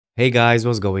Hey guys,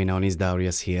 what's going on? It's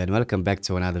Darius here and welcome back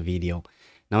to another video.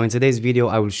 Now in today's video,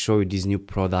 I will show you this new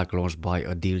product launched by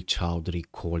Adil Chowdhury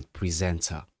called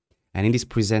Prezentar. And in this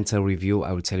Prezentar review,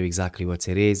 I will tell you exactly what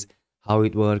it is, how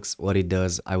it works, what it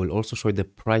does. I will also show you the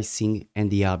pricing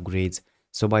and the upgrades.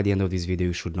 So by the end of this video,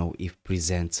 you should know if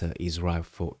Prezentar is right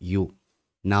for you.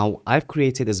 Now, I've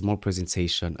created a small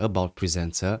presentation about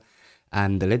Prezentar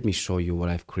and let me show you what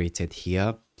I've created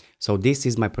here. So this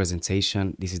is my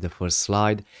presentation. This is the first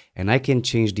slide and I can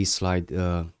change this slide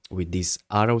with these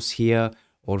arrows here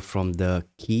or from the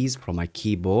keys from my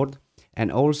keyboard.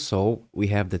 And also we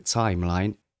have the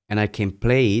timeline and I can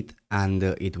play it and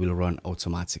it will run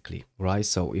automatically, right?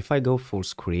 So if I go full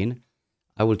screen,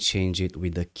 I will change it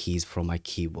with the keys from my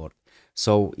keyboard.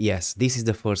 So yes, this is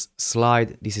the first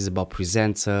slide. This is about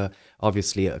Prezentar,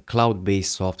 obviously a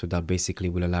cloud-based software that basically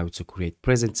will allow you to create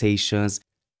presentations.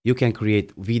 You can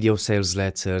create video sales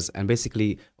letters and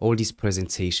basically all this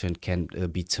presentation can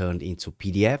be turned into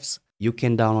PDFs. You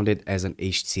can download it as an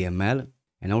HTML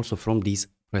and also from these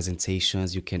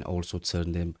presentations, you can also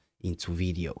turn them into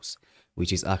videos,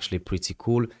 which is actually pretty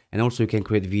cool. And also you can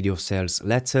create video sales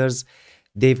letters.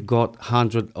 They've got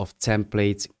hundreds of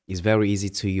templates. It's very easy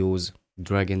to use,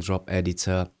 drag and drop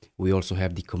editor. We also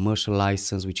have the commercial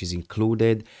license, which is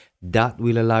included. That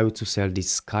will allow you to sell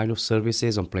this kind of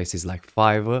services on places like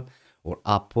Fiverr or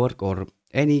Upwork or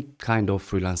any kind of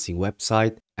freelancing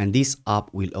website. And this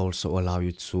app will also allow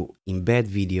you to embed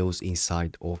videos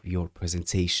inside of your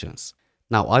presentations.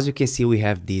 Now, as you can see, we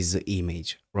have this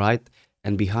image, right?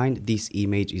 And behind this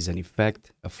image is an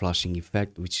effect, a flashing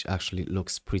effect, which actually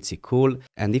looks pretty cool.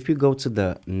 And if you go to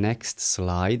the next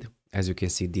slide, as you can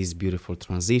see, this beautiful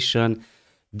transition,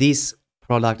 this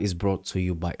product is brought to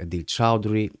you by Adil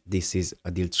Chowdhury. This is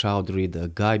Adil Chowdhury, the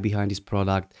guy behind this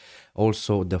product,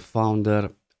 also the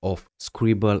founder of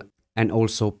Scribble and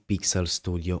also Pixel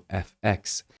Studio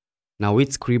FX. Now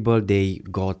with Scribble, they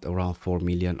got around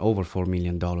over $4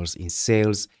 million in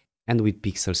sales, and with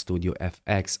Pixel Studio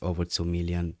FX, over $2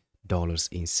 million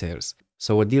in sales.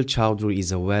 So Adil Chowdhury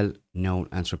is a well-known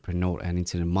entrepreneur and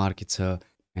internet marketer,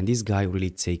 and this guy really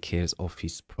takes care of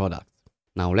his product.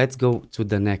 Now let's go to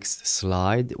the next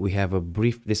slide. We have a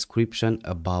brief description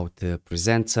about the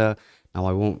Prezentar. Now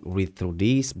I won't read through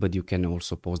this, but you can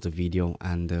also pause the video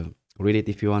and read it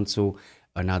if you want to.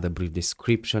 Another brief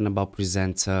description about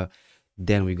Prezentar.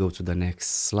 Then we go to the next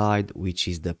slide, which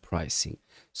is the pricing.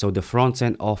 So the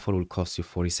front-end offer will cost you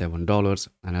 $47.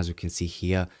 And as you can see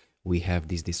here, we have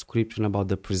this description about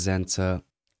the Prezentar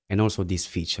and also these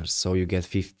features. So you get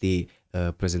 50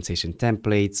 presentation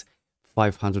templates,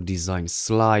 500 design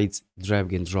slides,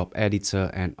 drag and drop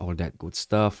editor, and all that good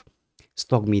stuff.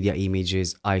 Stock media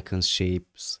images, icons,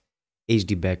 shapes,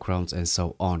 HD backgrounds, and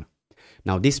so on.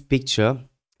 Now this picture,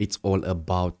 it's all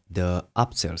about the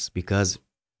upsells, because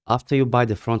after you buy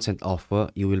the front-end offer,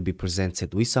 you will be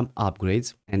presented with some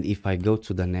upgrades. And if I go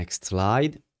to the next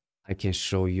slide, I can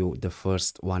show you the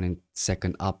first one and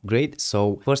second upgrade.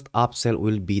 So first upsell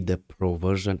will be the Pro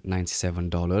version,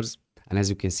 $97. And as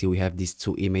you can see, we have these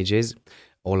two images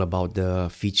all about the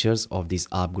features of these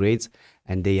upgrades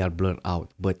and they are blurred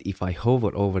out. But if I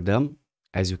hover over them,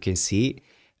 as you can see,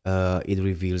 it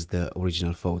reveals the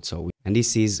original photo. And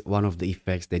this is one of the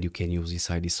effects that you can use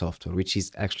inside the software, which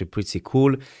is actually pretty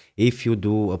cool if you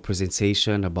do a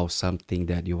presentation about something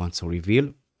that you want to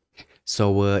reveal.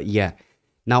 So yeah.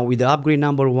 Now with the upgrade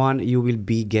number one, you will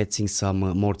be getting some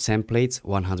more templates,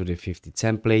 150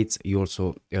 templates. You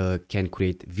also can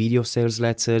create video sales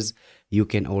letters. You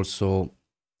can also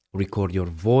record your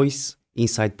voice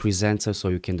inside Prezentar, so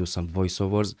you can do some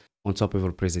voiceovers on top of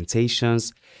your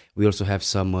presentations. We also have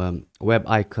some web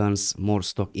icons, more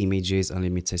stock images,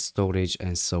 unlimited storage,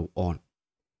 and so on.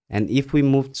 And if we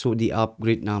move to the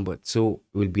upgrade number two,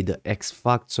 will be the X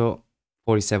Factor,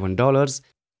 $47.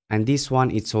 And this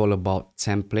one, it's all about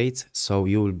templates. So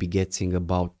you will be getting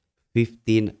about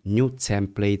 15 new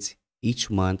templates each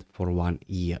month for 1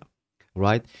 year,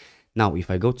 right? Now,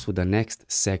 if I go to the next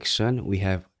section, we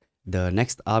have the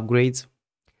next upgrades.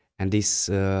 And this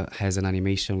has an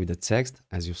animation with the text,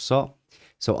 as you saw.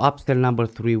 So upsell number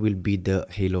three will be the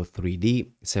Halo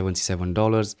 3D,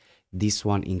 $77. This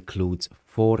one includes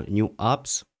 4 new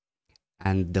apps.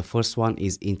 And the first one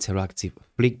is interactive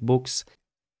flickbooks.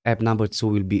 App number 2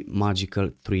 will be magical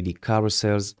 3D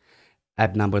carousels.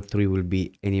 App number 3 will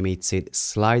be animated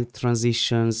slide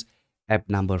transitions. App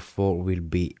number 4 will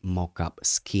be mockup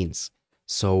skins.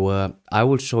 So I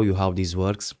will show you how this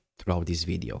works throughout this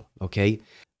video, okay?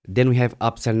 Then we have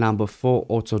upsell number 4,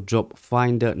 auto job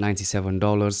finder,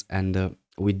 $97. And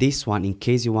with this one, in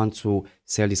case you want to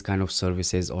sell this kind of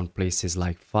services on places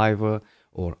like Fiverr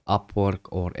or Upwork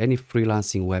or any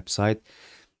freelancing website,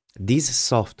 this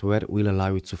software will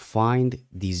allow you to find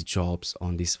these jobs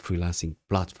on these freelancing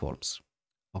platforms.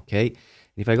 Okay,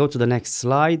 if I go to the next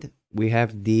slide, we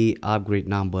have the upgrade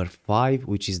number 5,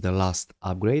 which is the last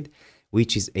upgrade,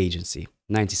 which is agency,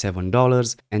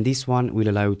 $97. And this one will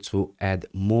allow you to add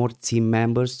more team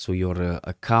members to your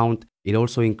account. It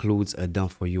also includes a done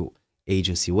for you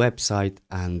agency website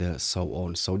and so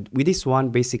on. So with this one,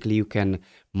 basically you can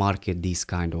market these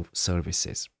kind of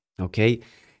services. Okay,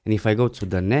 and if I go to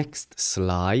the next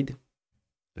slide,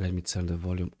 let me turn the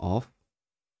volume off.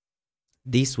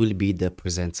 This will be the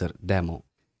Prezentar demo.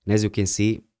 And as you can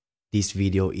see, this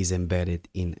video is embedded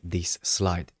in this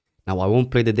slide. Now I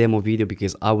won't play the demo video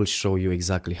because I will show you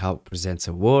exactly how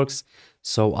Prezentar works.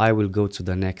 So I will go to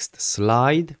the next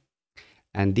slide.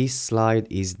 And this slide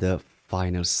is the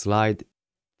final slide.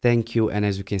 Thank you. And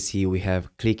as you can see, we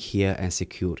have click here and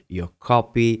secure your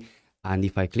copy. And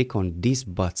if I click on this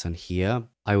button here,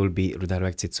 I will be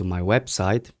redirected to my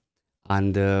website.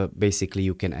 And basically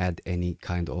you can add any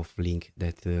kind of link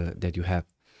that you have.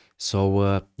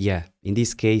 So yeah, in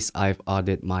this case, I've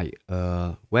added my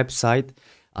website.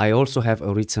 I also have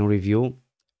a written review,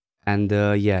 and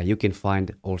yeah, you can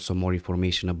find also more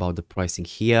information about the pricing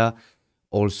here.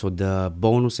 Also the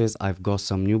bonuses, I've got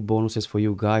some new bonuses for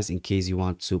you guys in case you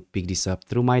want to pick this up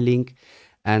through my link.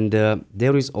 And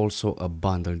there is also a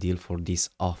bundle deal for this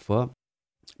offer.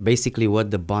 Basically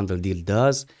what the bundle deal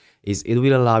does is it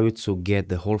will allow you to get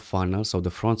the whole funnel, so the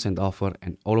front-end offer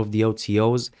and all of the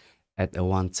OTOs at a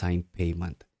one-time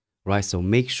payment, right? So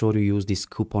make sure you use this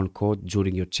coupon code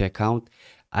during your checkout,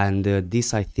 and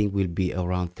this I think will be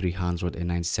around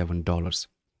 $397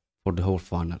 for the whole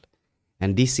funnel.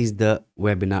 And this is the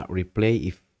webinar replay.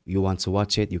 If you want to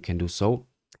watch it, you can do so.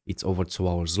 It's over 2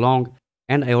 hours long.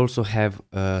 And I also have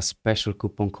a special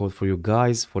coupon code for you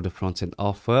guys for the front-end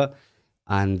offer.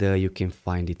 And you can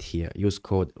find it here. Use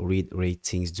code read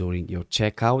ratings during your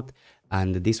checkout,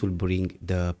 and this will bring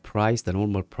the price, the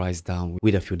normal price, down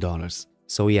with a few dollars.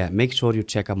 So yeah, make sure you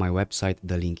check out my website.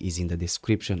 The link is in the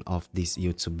description of this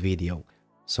YouTube video.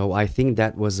 So I think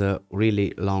that was a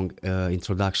really long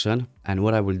introduction, and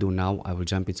what I will do now, I will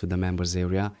jump into the members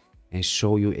area and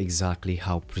show you exactly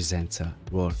how Prezentar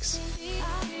works.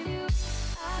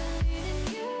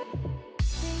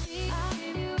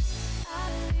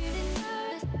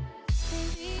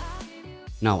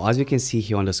 Now, as you can see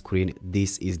here on the screen,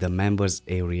 this is the members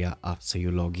area after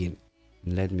you log in.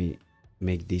 Let me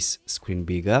make this screen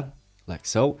bigger, like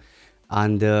so.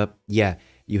 And yeah,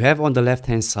 you have on the left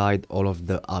hand side all of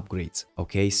the upgrades.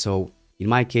 Okay, so in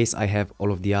my case, I have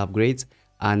all of the upgrades,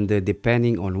 and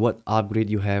depending on what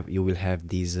upgrade you have, you will have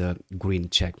this green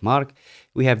check mark.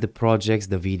 We have the projects,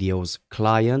 the videos,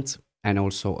 client, and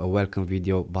also a welcome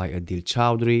video by Adil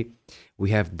Chowdhury. We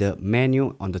have the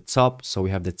menu on the top, so we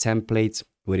have the templates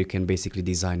where you can basically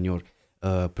design your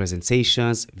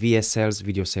presentations, VSLs,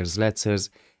 video sales letters,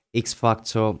 X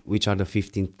Factor, which are the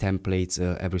 15 templates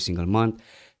every single month,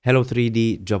 Hello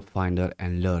 3D, Job Finder,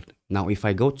 and Learn. Now, if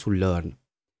I go to Learn,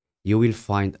 you will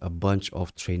find a bunch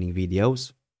of training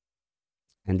videos,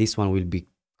 and this one will be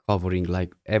covering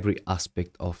like every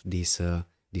aspect of this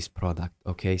this product.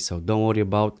 Okay, so don't worry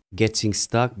about getting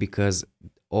stuck because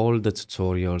all the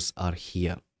tutorials are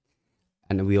here.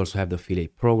 And we also have the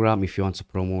affiliate program. If you want to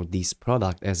promote this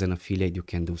product as an affiliate, you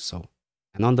can do so.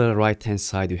 And on the right hand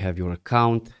side, you have your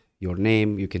account, your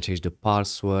name. You can change the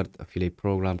password, affiliate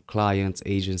program, clients,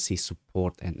 agency,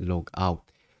 support, and log out.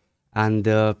 And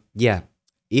yeah,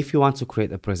 if you want to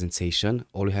create a presentation,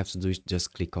 all you have to do is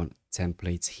just click on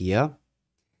templates here,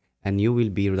 and you will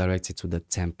be redirected to the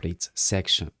templates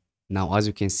section. Now, as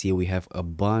you can see, we have a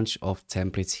bunch of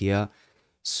templates here.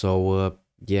 So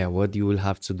yeah, what you will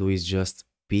have to do is just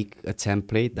pick a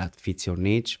template that fits your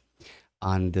niche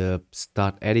and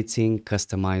start editing,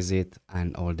 customize it,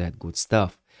 and all that good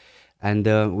stuff.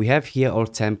 And we have here our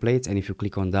templates, and if you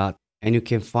click on that, and you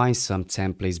can find some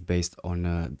templates based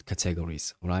on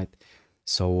categories, right?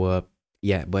 So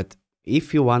yeah, but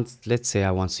if you want, let's say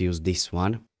I want to use this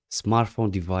one,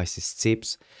 smartphone devices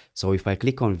tips. So if I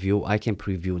click on view, I can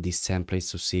preview these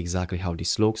templates to see exactly how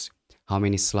this looks, how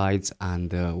many slides,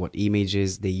 and what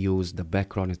images they use, the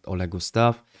background, and all that good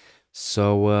stuff.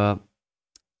 So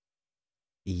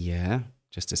yeah,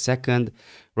 just a second.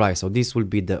 Right, so this will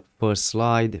be the first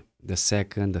slide, the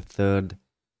second, the third,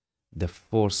 the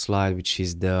fourth slide, which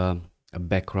is the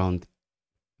background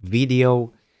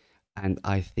video, and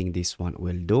I think this one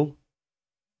will do.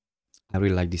 I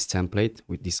really like this template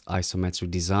with these isometric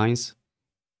designs.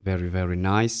 Very, very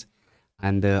nice.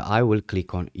 And I will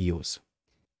click on use.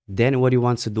 Then what you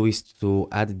want to do is to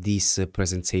add this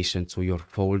presentation to your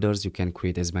folders. You can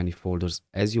create as many folders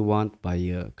as you want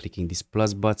by clicking this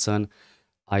plus button.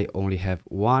 I only have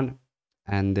one,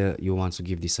 and you want to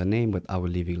give this a name, but I will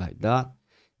leave it like that,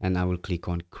 and I will click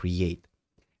on create.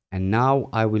 And now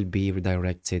I will be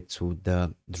redirected to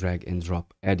the drag and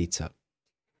drop editor.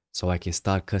 So I can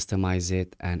start customize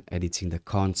it and editing the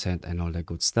content and all that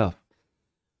good stuff.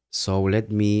 So let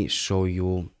me show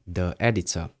you the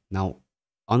editor. Now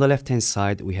on the left hand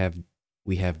side we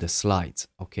have the slides,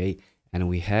 okay, and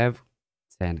we have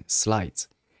 10 slides,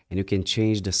 and you can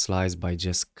change the slides by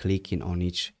just clicking on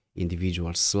each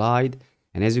individual slide.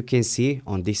 And as you can see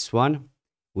on this one,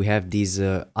 we have this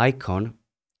icon,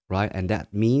 right? And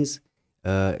that means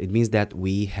it means that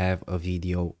we have a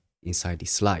video inside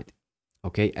this slide,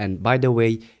 okay? And by the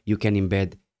way, you can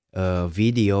embed a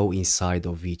video inside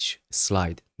of each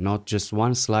slide, not just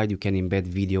one slide. You can embed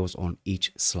videos on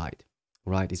each slide,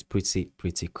 right? It's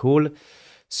pretty cool.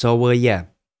 So yeah,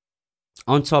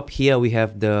 on top here we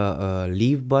have the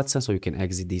leave button, so you can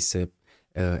exit this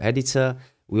editor.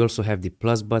 We also have the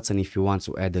plus button. If you want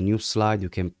to add a new slide, you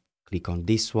can click on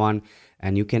this one,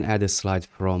 and you can add a slide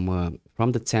from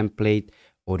the template,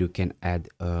 or you can add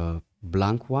a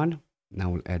blank one. Now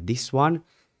we'll add this one,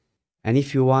 and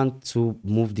if you want to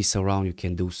move this around, you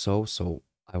can do so. So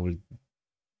I will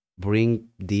bring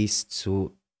this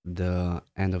to the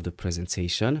end of the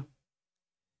presentation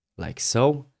like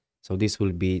so. So this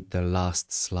will be the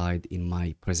last slide in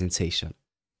my presentation.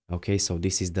 Okay, so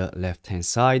this is the left hand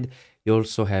side. You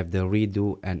also have the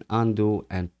redo and undo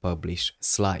and publish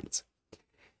slides.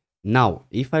 Now,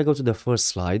 if I go to the first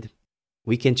slide,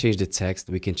 we can change the text,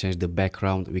 we can change the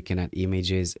background, we can add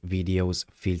images, videos,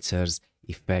 filters,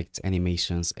 effects,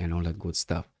 animations, and all that good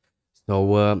stuff.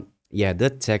 So yeah,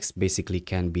 the text basically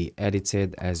can be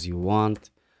edited as you want.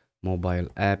 Mobile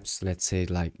apps, let's say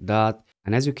like that.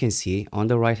 And as you can see on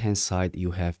the right hand side,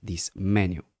 you have this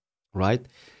menu, right?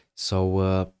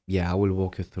 So yeah, I will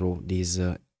walk you through these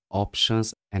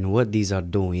options and what these are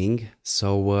doing.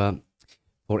 So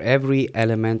for every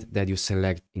element that you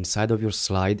select inside of your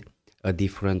slide, a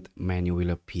different menu will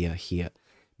appear here,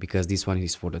 because this one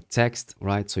is for the text,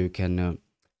 right? So you can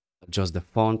adjust the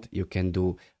font, you can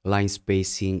do line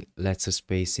spacing, letter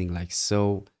spacing like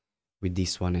so. With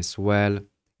this one as well,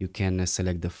 you can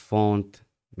select the font,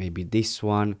 maybe this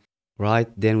one, right?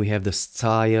 Then we have the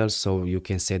style, so you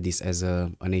can set this as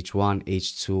an H1,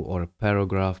 H2, or a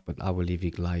paragraph, but I will leave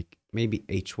it like maybe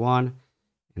H1,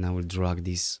 and I will drag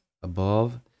this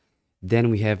above.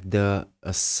 Then we have the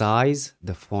size,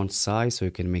 the font size, so you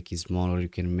can make it smaller, you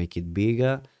can make it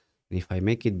bigger. And if I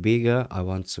make it bigger, I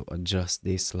want to adjust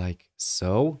this like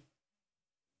so.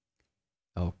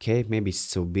 Okay, maybe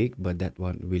it's too big, but that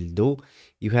one will do.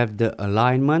 You have the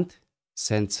alignment,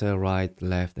 center, right,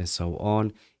 left, and so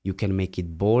on. You can make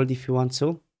it bold if you want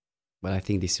to, but I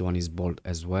think this one is bold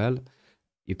as well.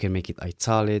 You can make it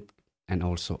italic and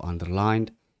also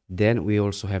underlined. Then we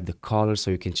also have the color,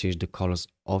 so you can change the colors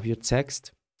of your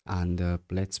text. And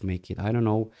let's make it, I don't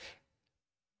know,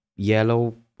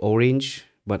 yellow, orange,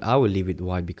 but I will leave it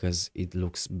white because it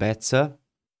looks better.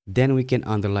 Then we can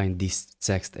underline this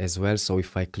text as well. So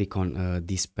if I click on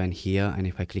this pen here, and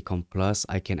if I click on plus,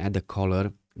 I can add the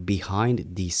color behind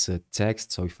this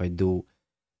text. So if I do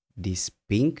this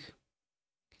pink,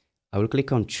 I will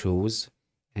click on choose,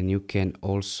 and you can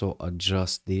also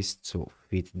adjust this to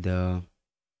fit the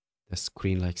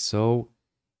screen like so.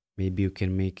 Maybe you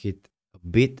can make it a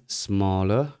bit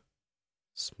smaller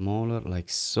like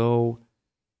so,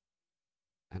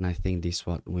 and I think this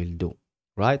one will do,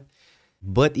 right?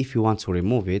 But if you want to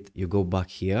remove it, you go back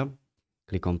here,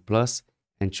 click on plus,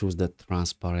 and choose the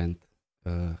transparent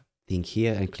thing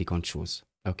here, and click on choose.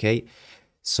 Okay,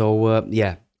 so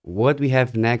yeah, what we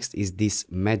have next is this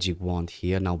magic wand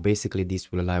here. Now basically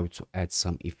this will allow you to add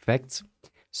some effects.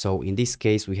 So in this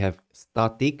case we have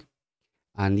static,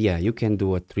 and yeah, you can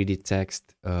do a 3D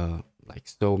text like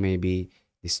so, maybe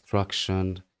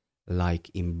destruction,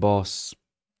 like emboss,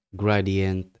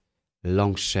 gradient,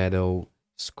 long shadow,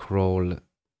 scroll,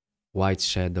 white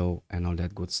shadow, and all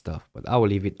that good stuff. But I will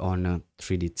leave it on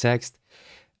 3D text,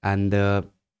 and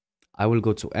I will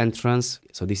go to entrance.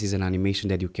 So this is an animation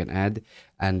that you can add,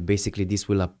 and basically this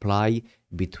will apply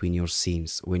between your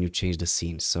scenes when you change the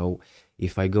scene. So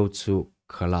if I go to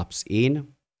collapse in,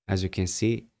 as you can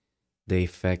see, the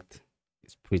effect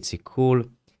is pretty cool.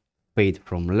 Fade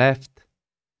from left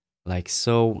like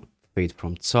so, fade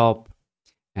from top,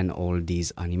 and all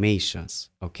these animations.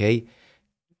 Okay,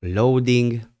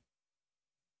 loading,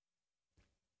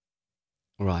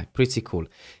 right, pretty cool.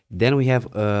 Then we have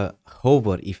a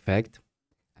hover effect,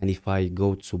 And if I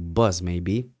go to buzz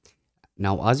maybe,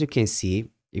 now as you can see,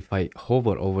 if I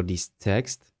hover over this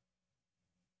text,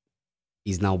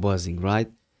 is now buzzing,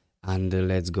 right? And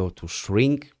let's go to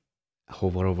shrink,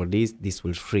 hover over this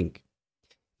will shrink.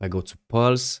 If I go to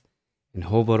pulse and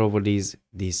hover over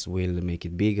this will make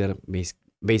it bigger,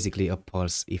 basically a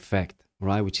pulse effect,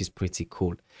 right? Which is pretty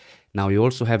cool. Now you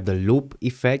also have the loop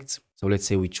effect. So let's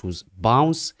say we choose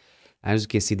bounce. As you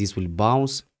can see, this will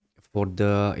bounce for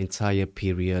the entire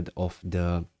period of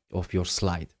your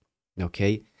slide.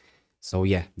 Okay, so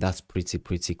yeah, that's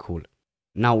pretty cool.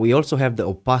 Now we also have the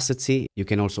opacity. You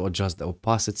can also adjust the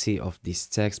opacity of this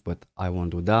text, but I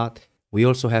won't do that. We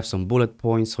also have some bullet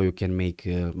points, so you can make,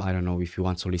 I don't know, if you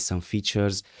want to list some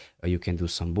features, you can do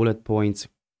some bullet points.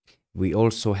 We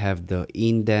also have the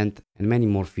indent and many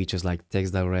more features like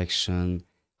text direction,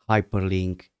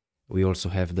 hyperlink. We also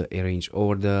have the arrange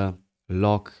order,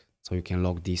 lock, so you can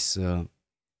lock this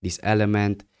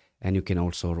element, and you can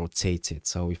also rotate it.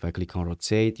 So if I click on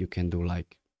rotate, you can do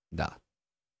like that.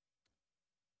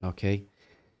 Okay,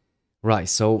 right,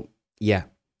 so yeah.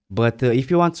 But if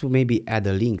you want to maybe add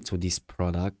a link to this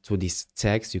product, to this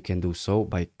text, you can do so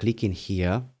by clicking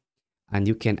here, and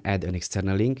you can add an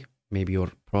external link, maybe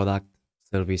your product,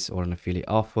 service, or an affiliate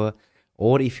offer.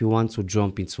 Or if you want to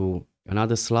jump into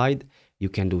another slide, you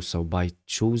can do so by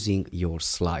choosing your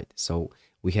slide. So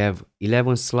we have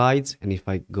 11 slides, and if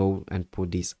I go and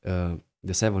put this, the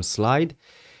 7th slide,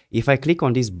 if I click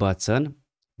on this button,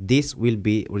 this will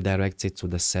be redirected to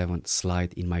the 7th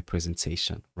slide in my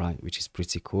presentation, right? Which is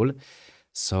pretty cool.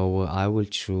 So I will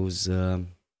choose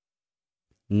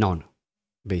none,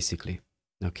 basically.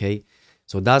 Okay,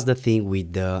 so that's the thing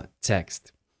with the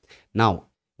text. Now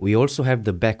we also have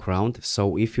the background.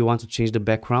 So if you want to change the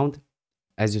background,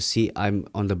 as you see, I'm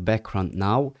on the background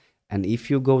now. And if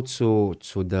you go to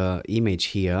the image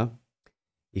here,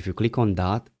 if you click on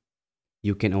that,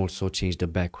 you can also change the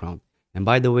background. And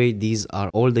by the way, these are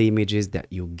all the images that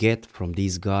you get from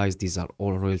these guys. These are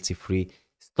all royalty-free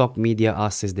stock media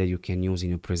assets that you can use in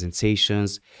your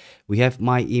presentations. We have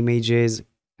my images,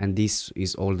 and this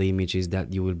is all the images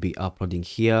that you will be uploading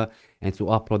here. And to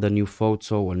upload a new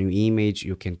photo or new image,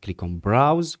 you can click on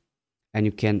browse, and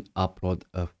you can upload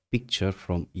a picture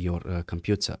from your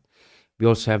computer. We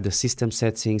also have the system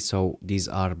settings. So these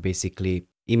are basically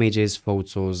images,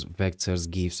 photos, vectors,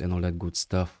 GIFs, and all that good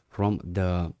stuff from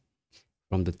the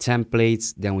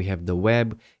templates. Then we have the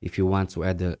web, if you want to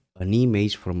add an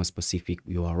image from a specific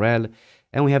URL,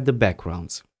 and we have the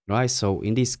backgrounds, right? So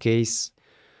in this case,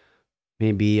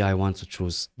 maybe I want to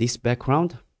choose this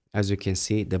background. As you can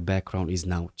see, the background is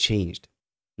now changed.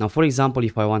 Now, for example,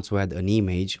 if I want to add an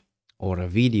image or a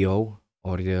video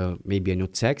or maybe a new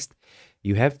text,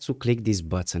 you have to click this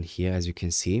button here, as you can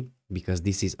see, because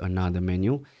this is another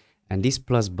menu, and this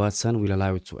plus button will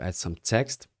allow you to add some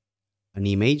text, an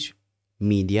image,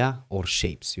 media, or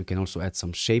shapes. You can also add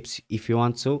some shapes if you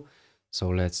want to. So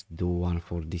let's do one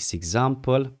for this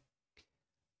example,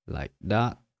 like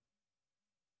that,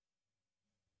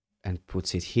 and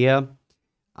put it here.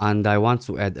 And I want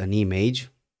to add an image,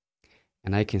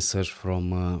 and I can search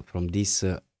from this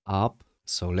app.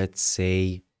 So let's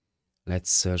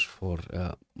search for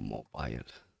mobile.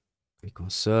 Click on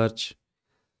search,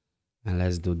 and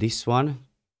let's do this one,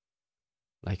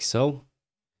 like so.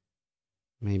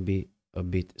 Maybe a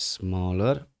bit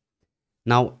smaller.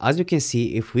 Now, as you can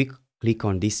see, if we click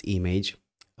on this image,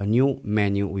 a new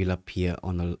menu will appear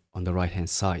on the right hand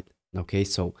side. Okay,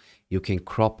 so you can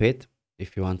crop it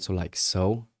if you want to, like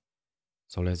so.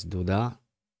 So let's do that,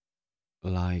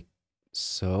 like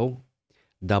so.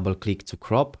 Double click to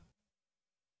crop.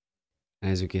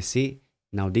 As you can see,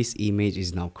 now this image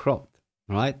is now cropped,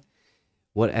 right?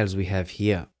 What else we have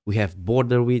here? We have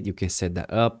border width. You can set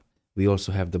that up. We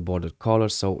also have the border color.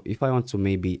 So if I want to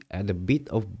maybe add a bit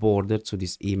of border to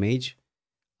this image,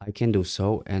 I can do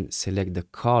so and select the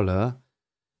color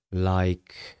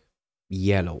like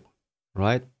yellow,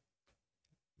 right?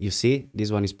 You see,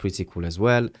 this one is pretty cool as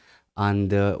well.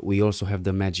 And we also have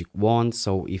the magic wand.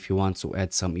 So if you want to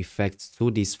add some effects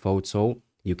to this photo,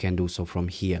 you can do so from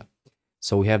here.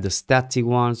 So we have the static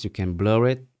ones. You can blur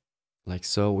it like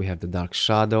so. We have the dark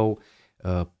shadow,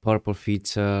 purple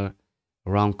feature,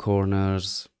 round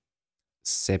corners,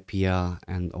 sepia,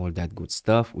 and all that good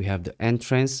stuff. We have the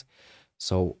entrance.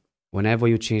 So whenever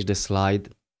you change the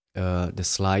slides,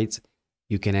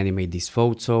 you can animate this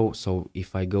photo. So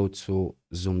if I go to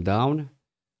zoom down,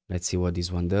 let's see what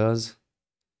this one does.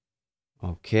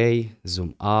 Okay,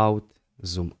 zoom out,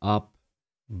 zoom up,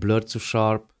 blur to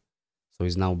sharp. So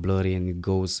it's now blurry, and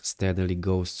it steadily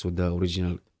goes to the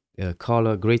original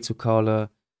color, gray to color.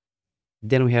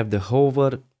 Then we have the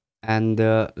hover. And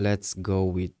let's go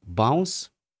with bounce.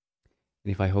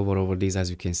 And if I hover over this, as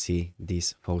you can see,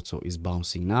 this photo is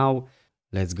bouncing now.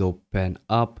 Let's go pan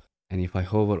up. And if I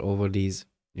hover over these,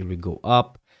 it will go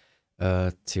up,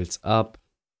 tilts up,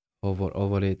 hover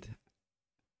over it.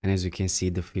 And as you can see,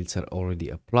 the filter already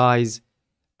applies.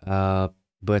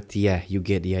 But yeah, you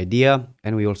get the idea.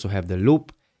 And we also have the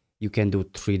loop. You can do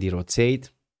 3D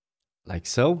rotate, like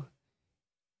so.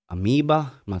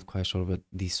 Amoeba, not quite sure what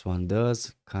this one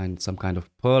does. Some kind of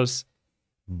pulse,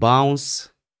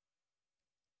 bounce,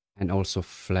 and also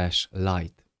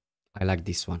flashlight. I like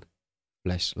this one,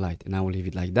 flashlight, and I will leave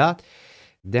it like that.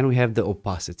 Then we have the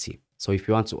opacity. So if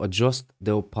you want to adjust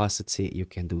the opacity, you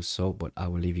can do so, but I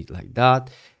will leave it like that.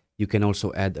 You can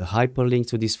also add a hyperlink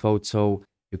to this photo.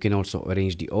 You can also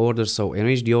arrange the order. So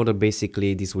arrange the order,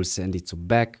 basically this will send it to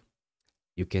back.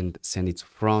 You can send it to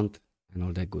front and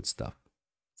all that good stuff.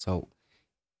 So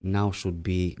now should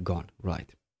be gone, right?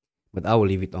 But I will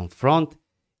leave it on front.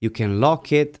 You can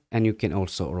lock it and you can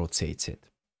also rotate it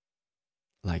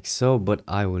like so, but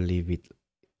I will leave it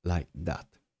like that.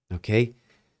 Okay,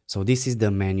 so this is the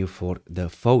menu for the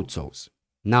photos.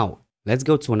 Now let's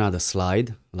go to another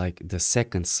slide, like the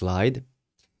second slide,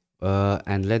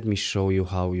 and let me show you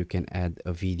how you can add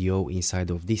a video inside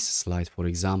of this slide. For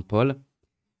example,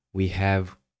 we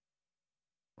have,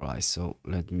 right, so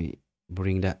let me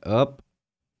bring that up.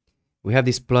 We have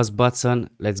this plus button.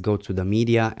 Let's go to the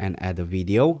media and add a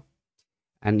video.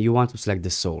 And you want to select the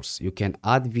source. You can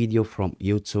add video from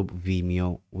YouTube,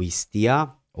 Vimeo,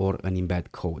 Wistia, or an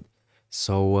embed code.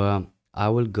 So I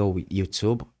will go with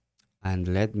YouTube and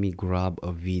let me grab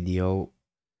a video,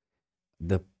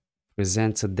 the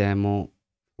Prezentar demo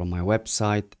from my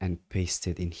website, and paste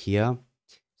it in here.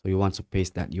 So you want to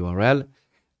paste that URL.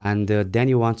 And then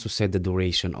you want to set the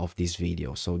duration of this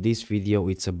video. So this video,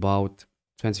 it's about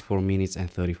 24 minutes and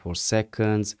 34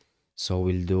 seconds. So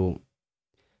we'll do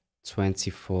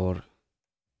 24,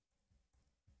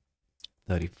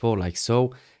 34, like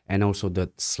so. And also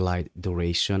the slide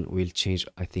duration will change,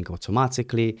 I think,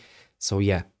 automatically. So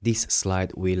yeah, this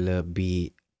slide will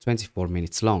be 24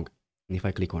 minutes long. And if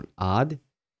I click on add,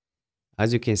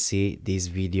 as you can see, this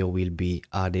video will be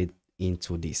added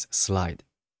into this slide.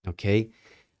 Okay.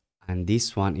 And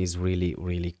this one is really,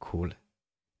 really cool.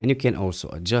 And you can also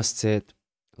adjust it,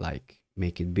 like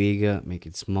make it bigger, make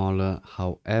it smaller,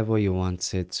 however you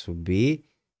want it to be.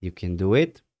 You can do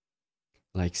it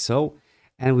like so.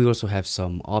 And we also have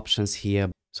some options here.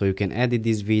 So you can edit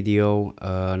this video.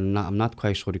 I'm not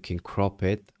quite sure you can crop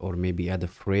it or maybe add a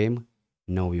frame.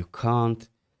 No, you can't.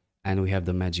 And we have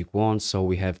the magic wand. So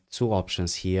we have two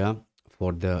options here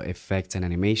for the effects and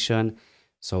animation.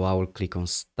 So I will click on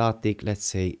static, let's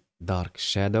say dark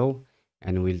shadow,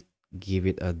 and we'll give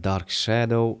it a dark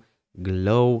shadow,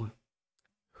 glow,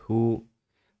 hue,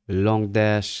 long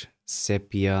dash,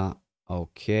 sepia.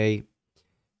 Okay,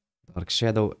 dark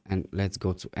shadow, and let's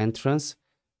go to entrance,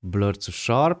 blur to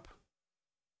sharp,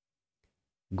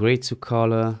 gray to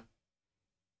color,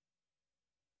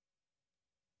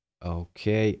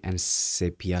 okay, and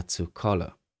sepia to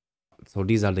color. So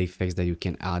these are the effects that you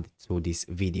can add to this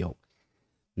video.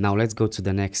 Now let's go to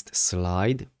the next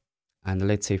slide. And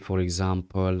let's say, for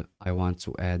example, I want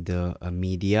to add a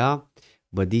media,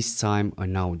 but this time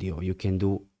an audio. You can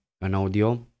do an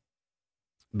audio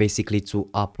basically to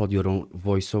upload your own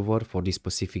voiceover for this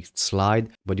specific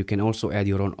slide, but you can also add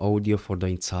your own audio for the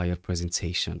entire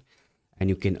presentation.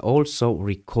 And you can also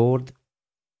record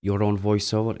your own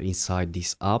voiceover inside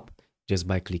this app just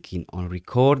by clicking on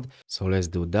record. So let's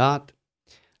do that.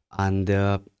 And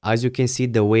as you can see,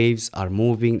 the waves are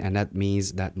moving, and that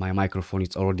means that my microphone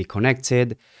is already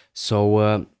connected.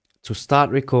 So to start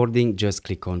recording, just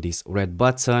click on this red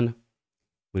button.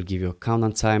 We'll give you a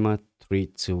countdown timer, 3,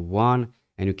 2, 1,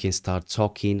 and you can start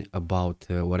talking about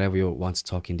whatever you want to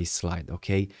talk in this slide.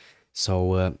 Okay,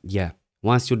 so yeah,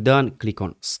 once you're done, click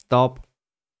on stop.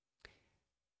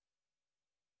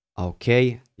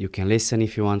 Okay, you can listen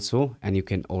if you want to, and you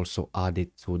can also add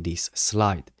it to this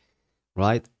slide,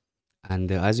 right?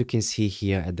 And as you can see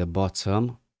here at the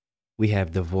bottom, we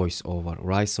have the voiceover,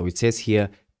 right? So it says here,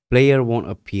 player won't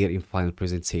appear in final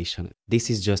presentation.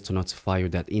 This is just to notify you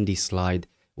that in this slide,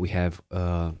 we have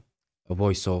a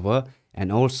voiceover.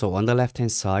 And also on the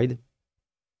left-hand side,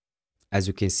 as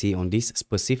you can see on this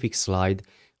specific slide,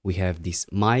 we have this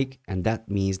mic, and that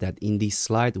means that in this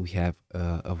slide, we have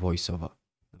a voiceover,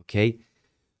 okay?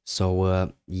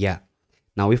 So yeah,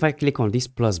 now if I click on this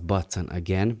plus button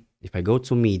again, if I go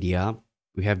to media,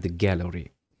 we have the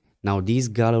gallery. Now this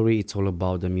gallery, it's all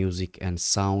about the music and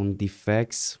sound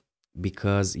effects,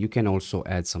 because you can also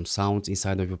add some sounds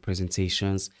inside of your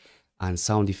presentations. and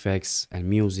sound effects and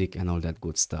music and all that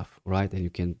good stuff, right? And you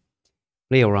can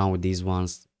play around with these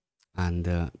ones.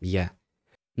 And yeah,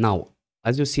 now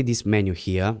as you see this menu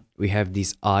here, we have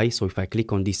this eye. So if I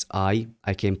click on this eye,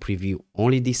 I can preview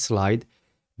only this slide.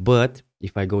 But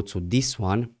if I go to this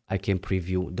one, I can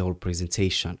preview the whole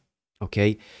presentation.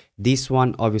 Okay, this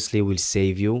one obviously will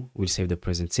save the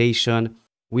presentation.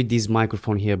 With this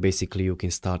microphone here, basically you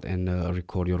can start and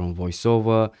record your own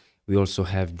voiceover. We also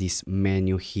have this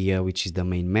menu here, which is the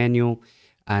main menu.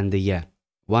 And yeah,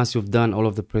 once you've done all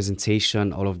of the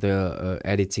presentation, all of the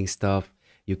editing stuff,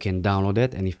 you can download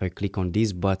it. And if I click on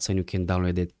this button, you can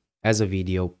download it as a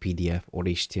video, PDF, or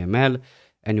HTML.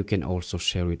 And you can also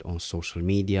share it on social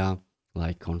media,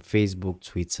 like on Facebook,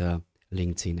 Twitter,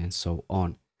 LinkedIn, and so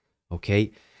on.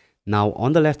 Okay, now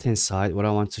on the left hand side, what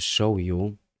I want to show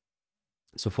you,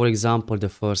 so for example, the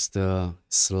first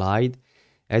slide,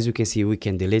 as you can see, we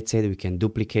can delete it, we can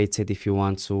duplicate it if you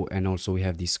want to, and also we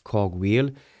have this cog wheel,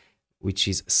 which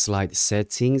is slide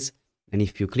settings. And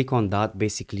if you click on that,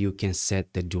 basically you can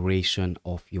set the duration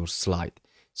of your slide.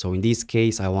 So in this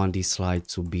case, I want this slide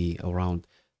to be around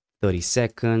 30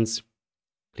 seconds.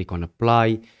 Click on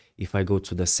apply. If I go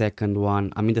to the second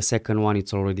one, the second one,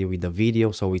 it's already with the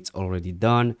video, so it's already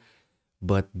done.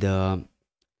 But the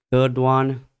third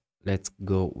one, let's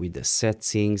go with the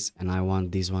settings, and I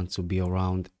want this one to be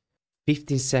around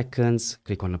 15 seconds.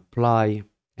 Click on apply,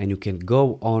 and you can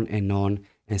go on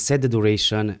and set the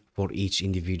duration for each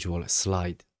individual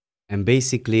slide. And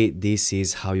basically, this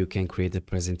is how you can create a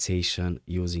presentation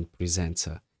using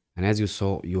Prezentar. And as you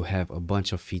saw, you have a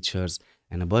bunch of features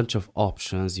and a bunch of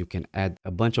options. You can add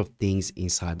a bunch of things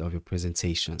inside of your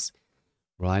presentations,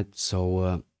 right?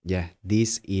 So yeah,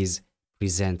 this is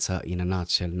Prezentar in a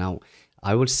nutshell. Now,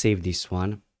 I will save this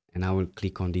one, and I will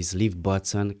click on this leave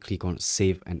button, click on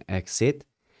save and exit.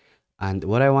 And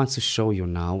what I want to show you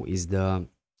now is the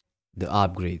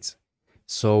upgrades.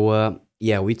 So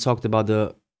yeah, we talked about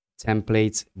the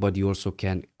templates, but you also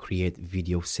can create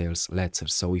video sales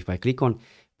letters. So if I click on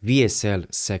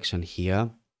VSL section here,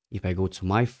 if I go to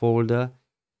my folder,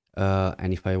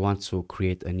 and if I want to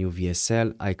create a new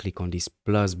VSL, I click on this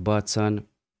plus button,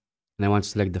 and I want to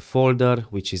select the folder,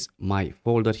 which is my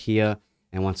folder here,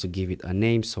 and I want to give it a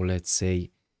name. So let's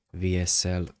say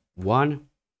VSL1,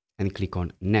 and click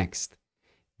on next.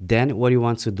 Then what you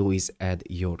want to do is add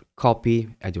your copy,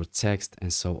 add your text,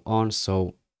 and so on.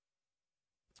 So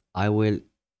I will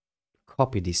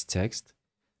copy this text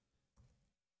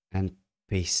and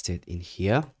paste it in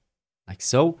here, like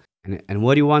so. And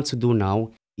what you want to do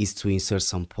now is to insert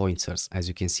some pointers. As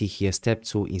you can see here, step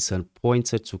 2, insert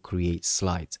pointer to create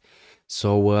slides.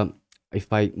 So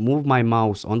if I move my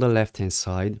mouse on the left hand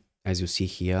side, as you see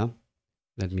here,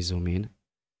 let me zoom in.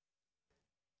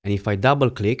 And if I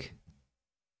double click,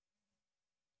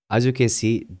 as you can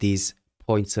see, this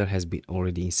pointer has been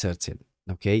already inserted.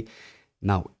 Okay,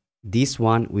 now this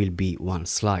one will be one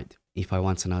slide. If I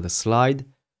want another slide,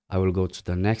 I will go to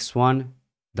the next one,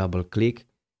 double click,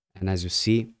 and as you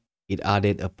see, it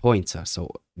added a pointer. So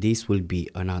this will be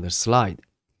another slide.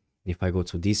 If I go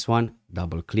to this one,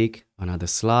 double click, another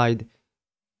slide,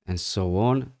 and so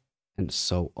on and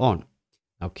so on.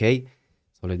 Okay,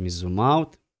 so let me zoom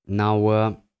out.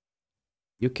 Now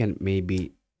you can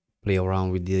maybe play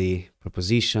around with the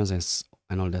prepositions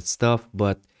and all that stuff,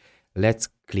 but let's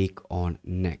click on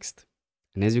next.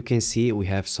 And as you can see, we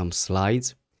have some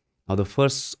slides. Now the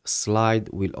first slide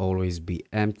will always be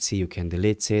empty. You can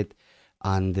delete it,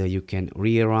 and you can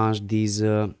rearrange these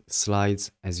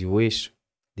slides as you wish,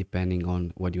 depending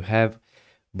on what you have.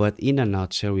 But in a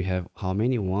nutshell, we have how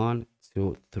many? 1,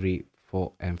 2, 3,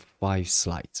 4, and 5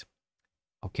 slides.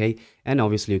 Okay, and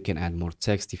obviously you can add more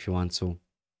text if you want to,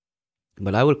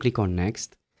 but I will click on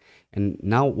next. And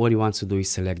now what you want to do is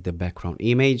select the background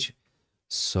image.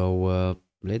 So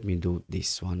let me do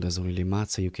this one, doesn't really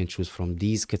matter. You can choose from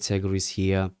these categories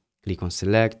here, click on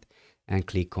select, and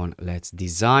click on let's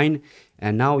design.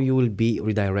 And now you will be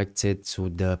redirected to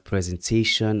the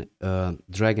presentation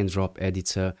drag and drop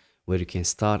editor, where you can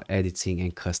start editing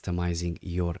and customizing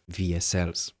your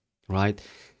VSLs, right?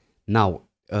 Now,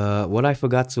 what I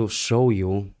forgot to show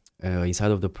you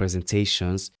inside of the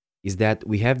presentations is that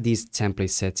we have these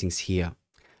template settings here.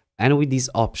 And with these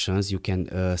options, you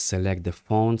can select the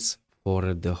fonts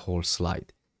for the whole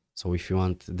slide. So if you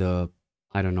want the,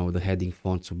 I don't know, the heading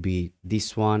font to be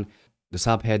this one, the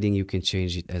subheading, you can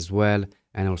change it as well.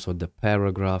 And also the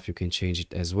paragraph, you can change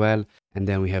it as well. And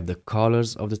then we have the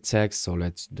colors of the text. So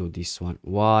let's do this one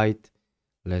white.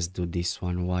 Let's do this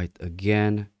one white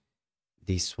again.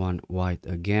 This one white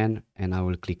again. And I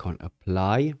will click on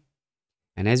apply.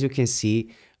 And as you can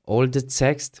see, all the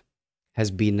text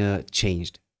has been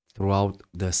changed throughout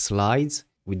the slides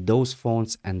with those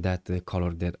fonts and that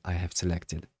color that I have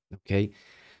selected. Okay,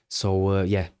 so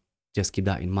yeah, just keep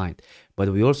that in mind. But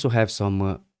we also have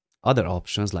some other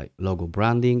options like logo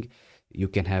branding. You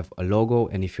can have a logo,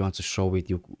 and if you want to show it,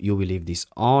 you will leave this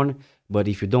on. But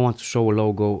if you don't want to show a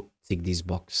logo, tick this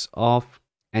box off.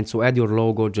 And to add your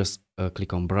logo, just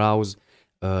click on browse,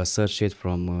 search it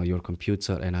from your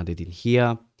computer and add it in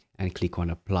here, and click on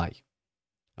apply.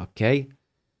 Okay,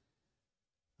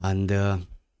 and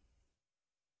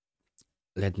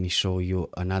let me show you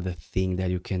another thing that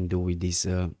you can do with these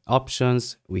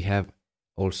options. We have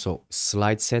also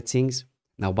slide settings.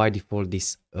 Now by default,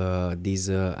 these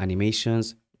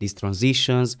animations, these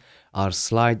transitions are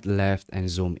slide left and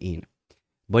zoom in,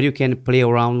 but you can play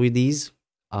around with these.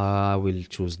 I will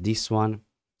choose this one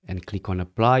and click on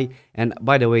apply. And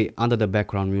by the way, under the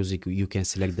background music, you can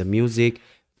select the music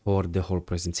for the whole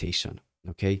presentation.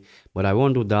 Okay, but I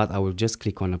won't do that. I will just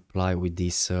click on apply with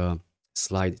this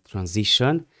slide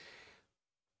transition.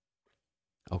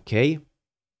 Okay,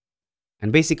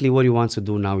 and basically what you want to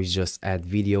do now is just add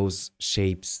videos,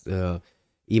 shapes,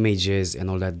 images, and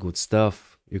all that good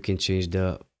stuff. You can change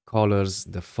the colors,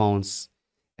 the fonts.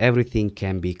 Everything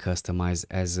can be customized,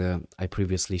 as I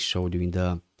previously showed you in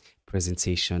the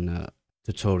presentation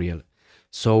tutorial.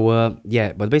 So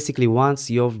yeah, but basically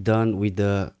once you've done with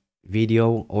the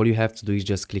video, all you have to do is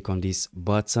just click on this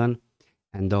button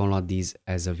and download this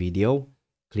as a video.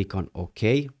 Click on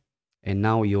OK, and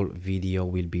now your video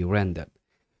will be rendered.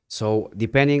 So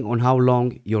depending on how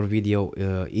long your video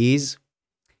is,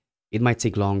 it might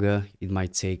take longer, it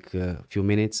might take a few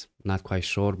minutes, not quite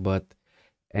sure. But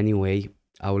anyway,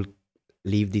 I will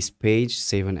leave this page,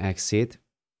 save and exit,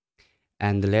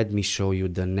 and let me show you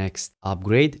the next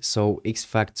upgrade. So X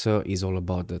Factor is all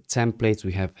about the templates.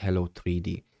 We have Hello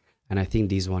 3D, and I think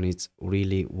this one is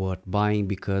really worth buying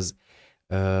because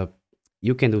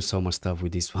you can do so much stuff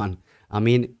with this one. I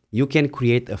mean, you can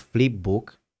create a flip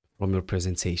book from your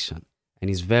presentation, and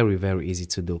it's very, very easy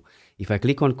to do. If I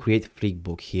click on create flip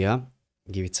book here,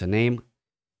 give it a name,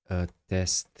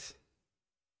 test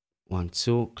 1,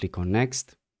 2, click on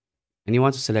next, and you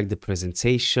want to select the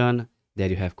presentation that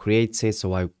you have created.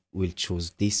 So I will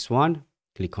choose this one,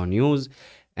 click on use,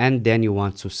 and then you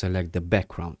want to select the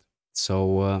background.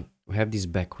 So we have these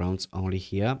backgrounds only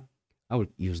here. I will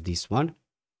use this one.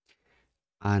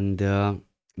 And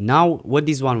now what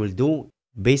this one will do,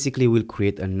 basically will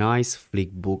create a nice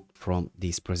flip book from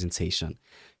this presentation.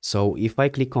 So if I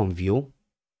click on view,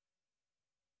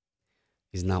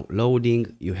 is now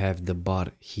loading. You have the bar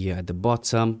here at the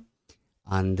bottom,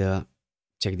 and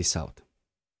check this out.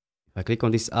 If I click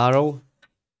on this arrow,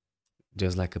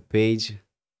 just like a page,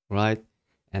 right?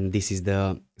 And this is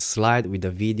the slide with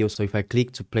the video. So if I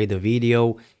click to play the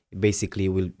video, it basically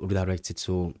will redirect it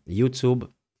to YouTube.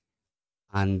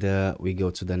 And we go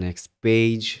to the next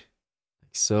page,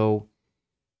 like so.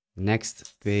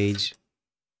 Next page,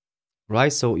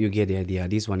 right? So you get the idea.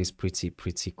 This one is pretty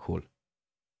cool.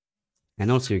 And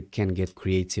also you can get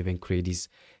creative and create these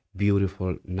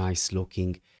beautiful, nice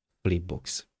looking flip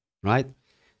books, right?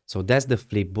 So that's the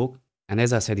flip book. And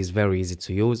as I said, it's very easy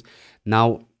to use.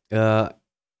 Now,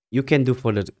 you can do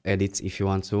further edits if you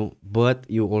want to, but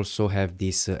you also have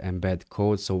this embed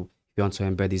code. So if you want to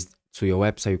embed this to your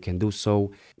website, you can do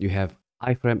so. You have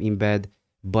iframe embed,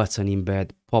 button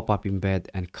embed, pop-up embed,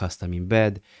 and custom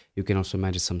embed. You can also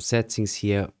manage some settings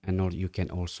here, and you can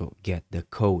also get the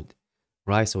code,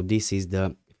 right? So this is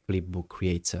the flipbook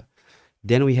creator.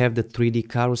 Then we have the 3D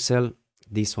carousel.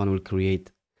 This one will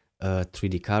create a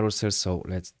 3D carousel. So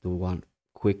let's do one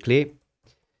quickly.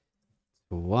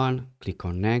 So one, click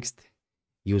on next,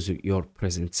 use your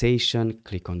presentation,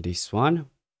 click on this one.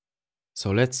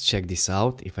 So let's check this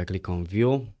out. If I click on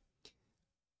view,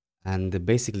 and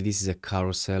basically this is a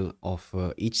carousel of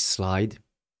each slide,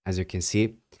 as you can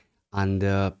see. And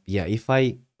yeah, if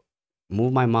I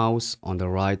move my mouse on the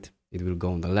right, it will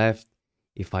go on the left.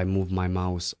 If I move my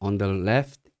mouse on the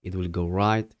left, it will go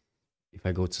right. If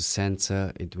I go to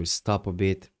center, it will stop a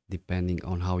bit, depending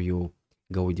on how you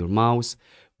go with your mouse.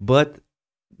 But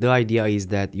the idea is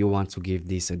that you want to give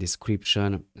this a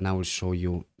description, and I will show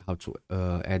you how to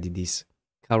edit this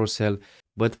carousel.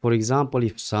 But for example,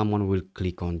 if someone will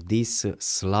click on this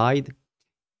slide,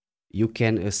 you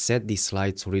can set this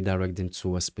slide to redirect them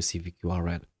to a specific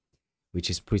URL, which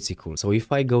is pretty cool. So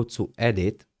if I go to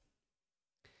edit,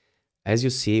 as you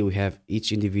see, we have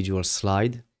each individual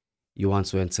slide. You want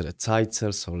to enter a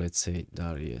title, so let's say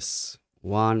Darius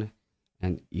 1,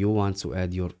 and you want to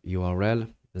add your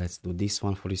URL. Let's do this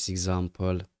one for this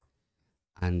example.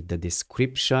 And the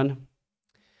description,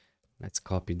 Let's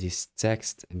copy this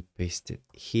text and paste it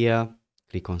here.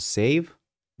 Click on save.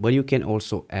 But you can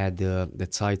also add the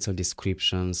title,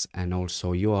 descriptions, and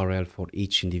also URL for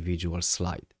each individual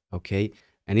slide. Okay.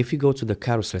 And if you go to the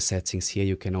carousel settings here,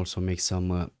 you can also make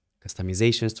some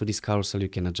customizations to this carousel. You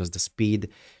can adjust the speed,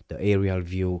 the aerial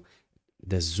view,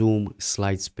 the zoom,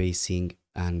 slide spacing,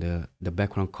 and the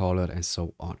background color, and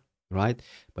so on. Right.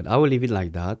 But I will leave it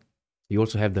like that. You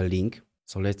also have the link.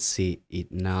 So let's see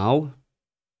it now.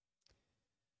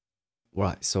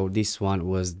 Right. So this one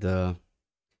was the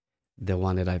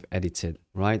one that I've edited,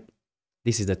 right?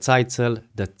 This is the title,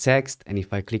 the text, and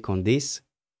if I click on this,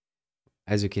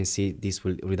 as you can see, this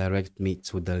will redirect me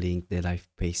to the link that I've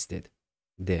pasted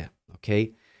there.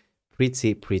 Okay,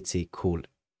 pretty cool.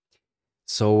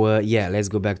 So yeah, let's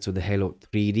go back to the Hello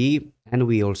 3D, and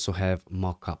we also have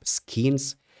mockup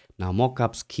skins. Now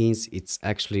mockup skins, it's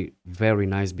actually very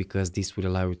nice because this will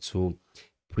allow you to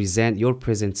present your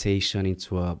presentation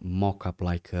into a mockup,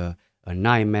 like an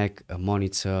iMac, a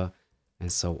monitor,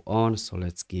 and so on. So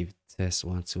let's give test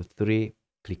 1, 2, 3,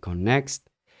 click on next,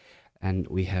 and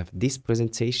we have this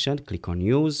presentation. Click on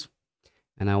use,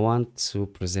 and I want to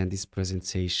present this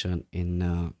presentation in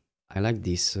I like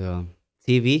this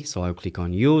TV, so I'll click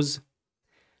on use,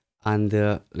 and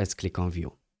let's click on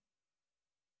view.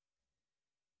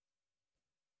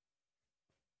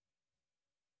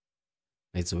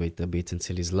 Let's wait a bit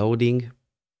until it's loading.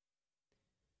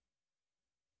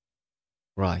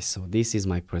 Right, so this is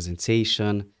my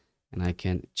presentation, and I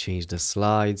can change the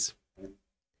slides.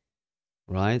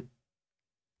 Right,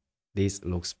 this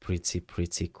looks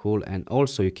pretty cool. And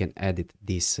also you can edit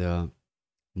this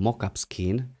mockup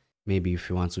skin. Maybe if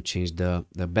you want to change the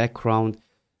background,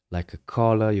 like a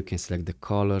color, you can select the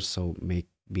color. So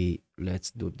maybe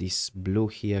let's do this blue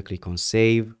here. Click on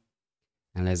save,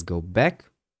 and let's go back.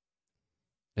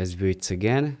 Let's view it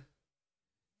again.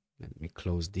 Let me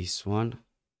close this one.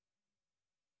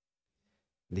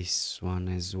 This one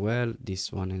as well,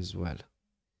 this one as well.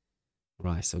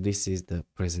 Right, so this is the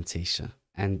presentation,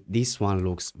 and this one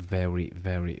looks very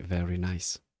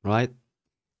nice, right?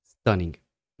 Stunning.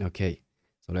 Okay,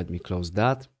 so let me close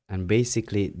that, and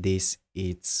basically this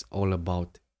it's all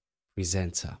about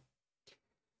Prezentar.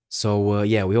 So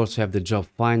yeah, we also have the job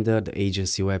finder, the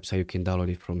agency website. You can download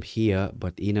it from here,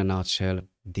 but in a nutshell,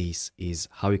 this is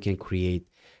how you can create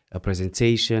a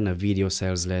presentation, a video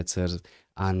sales letter,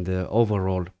 and the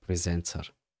overall Prezentar,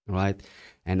 right?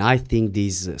 And I think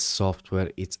this software,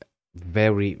 it's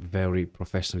very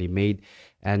professionally made.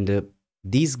 And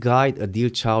this guy,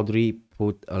 Adil Chowdhury,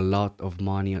 put a lot of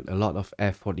money and a lot of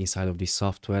effort inside of this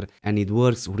software, and it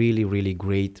works really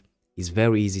great. It's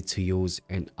very easy to use,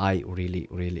 and I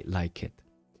really like it.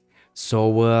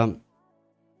 So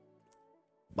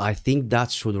I think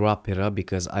that should wrap it up,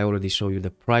 because I already showed you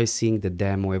the pricing, the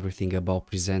demo, everything about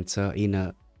Prezentar in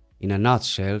a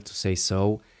nutshell, to say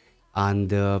so.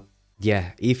 And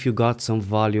yeah, if you got some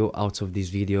value out of this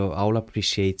video, I'll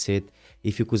appreciate it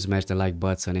if you could smash the like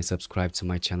button and subscribe to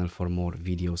my channel for more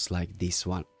videos like this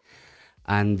one.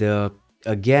 And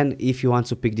again, if you want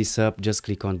to pick this up, just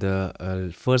click on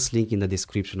the first link in the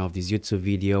description of this YouTube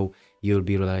video. You'll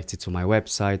be redirected to my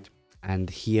website, and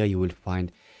here you will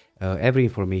find every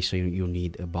information you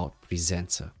need about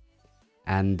Prezentar.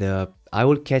 And I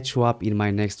will catch you up in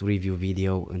my next review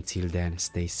video. Until then,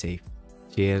 stay safe.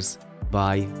 Cheers.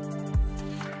 Bye.